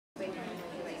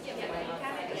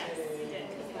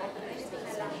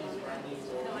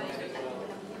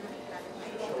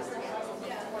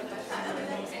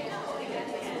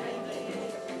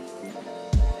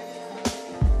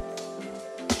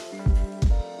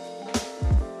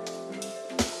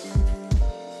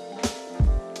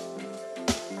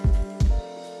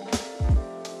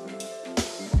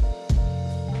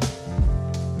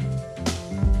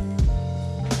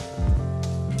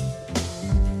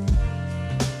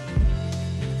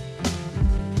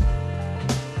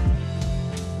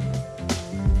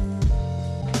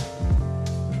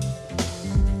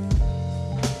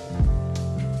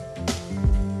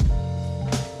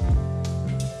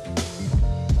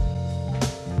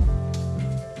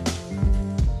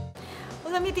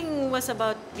meeting was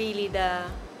about really the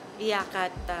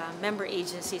IACAT member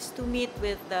agencies to meet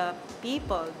with the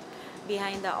people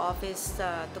behind the office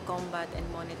to combat and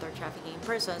monitor trafficking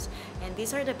persons. And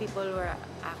these are the people who are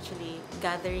actually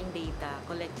gathering data,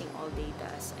 collecting all data,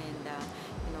 and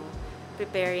you know,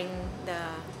 preparing the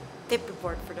tip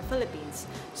report for the Philippines.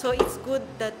 So it's good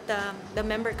that the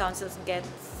member councils get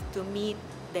to meet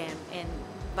them, and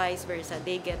vice versa.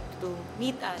 They get to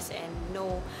meet us and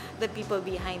know the people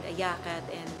behind IACAT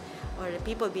and or the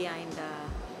people behind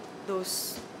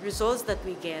those results that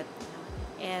we get,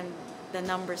 and the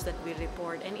numbers that we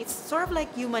report. And it's sort of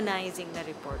like humanizing the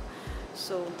report.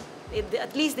 So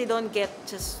at least they don't get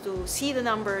just to see the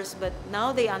numbers, but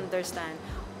now they understand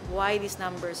why these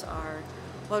numbers are,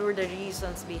 what were the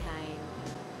reasons behind,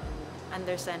 and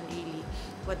understand really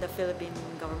what the Philippine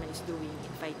government is doing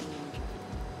in fighting human trafficking.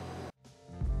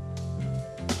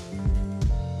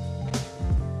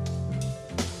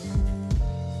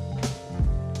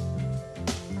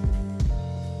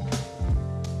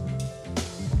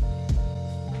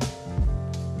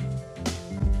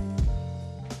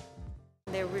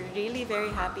 They were really very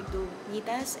happy to meet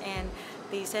us, and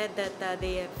they said that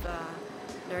they have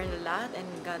learned a lot and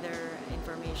gather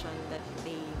information that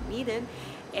they needed,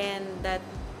 and that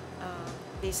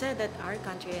they said that our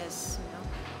country has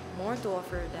more to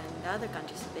offer than the other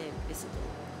countries that they visited.